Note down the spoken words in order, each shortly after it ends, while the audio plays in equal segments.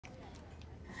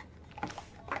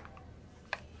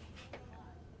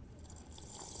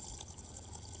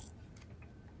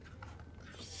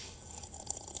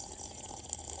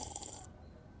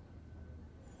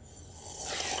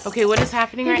Okay, what is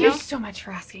happening right now? Thank you so much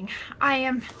for asking. I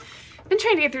am been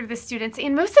trying to get through to the students,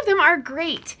 and most of them are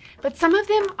great, but some of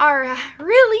them are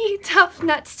really tough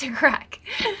nuts to crack.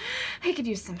 I could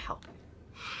use some help.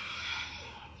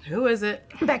 Who is it?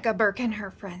 Becca Burke and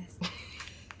her friends.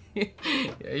 Yeah,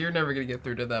 you're never gonna get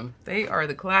through to them. They are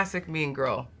the classic mean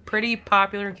girl. Pretty,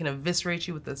 popular, and can eviscerate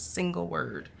you with a single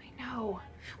word. I know.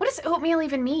 What does oatmeal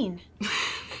even mean?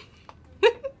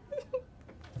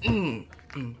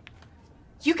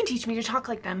 You can teach me to talk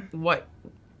like them. What?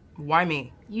 Why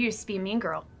me? You used to be a mean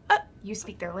girl. You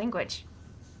speak their language.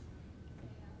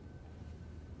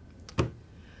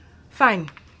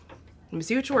 Fine. Let me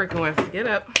see what you're working with. Get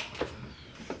up.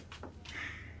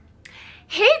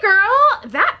 Hey girl,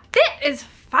 that fit is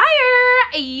fire!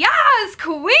 Yes,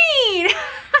 queen!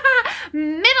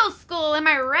 Middle school, am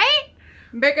I right?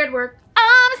 Very good work.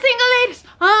 I'm single ladies,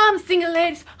 I'm single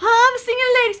ladies, I'm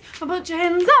single ladies. Put your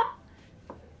hands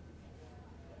up.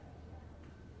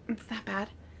 It's that bad.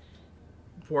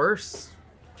 Worse.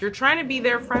 You're trying to be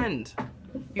their friend.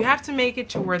 You have to make it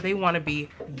to where they want to be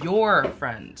your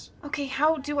friend. Okay,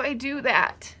 how do I do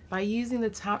that? By using the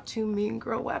top 2 mean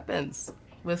girl weapons.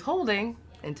 Withholding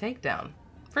and takedown.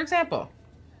 For example,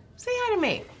 say hi to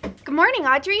me. Good morning,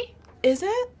 Audrey. Is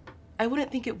it? I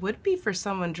wouldn't think it would be for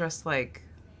someone dressed like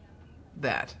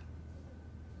that.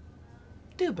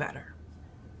 Do better.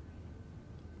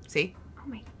 See? Oh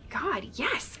my God,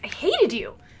 yes, I hated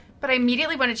you. But I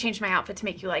immediately want to change my outfit to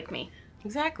make you like me.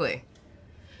 Exactly.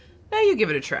 Now you give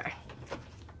it a try.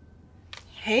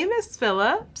 Hey, Miss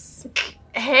Phillips.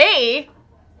 Hey,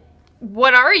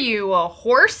 what are you, a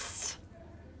horse?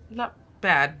 Not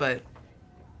bad, but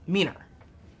meaner.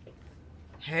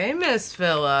 Hey, Miss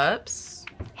Phillips.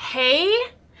 Hey?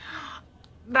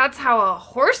 That's how a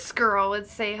horse girl would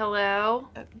say hello.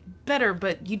 Better,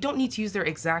 but you don't need to use their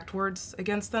exact words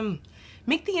against them.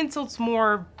 Make the insults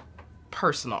more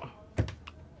personal.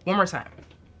 One more time.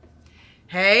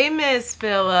 Hey, Miss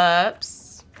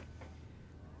Phillips.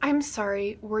 I'm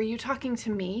sorry, were you talking to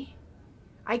me?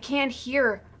 I can't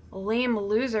hear lame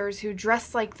losers who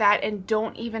dress like that and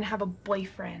don't even have a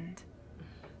boyfriend.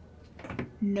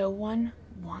 No one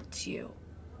wants you.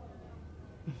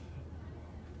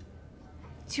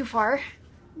 Too far?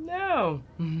 No.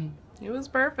 It was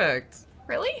perfect.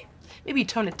 Really? Maybe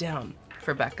tone it down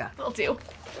for Becca. Will do.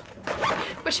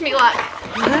 Wish me luck.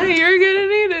 You're gonna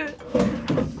need it.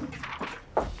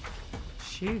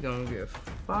 She gonna get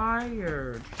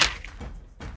fired.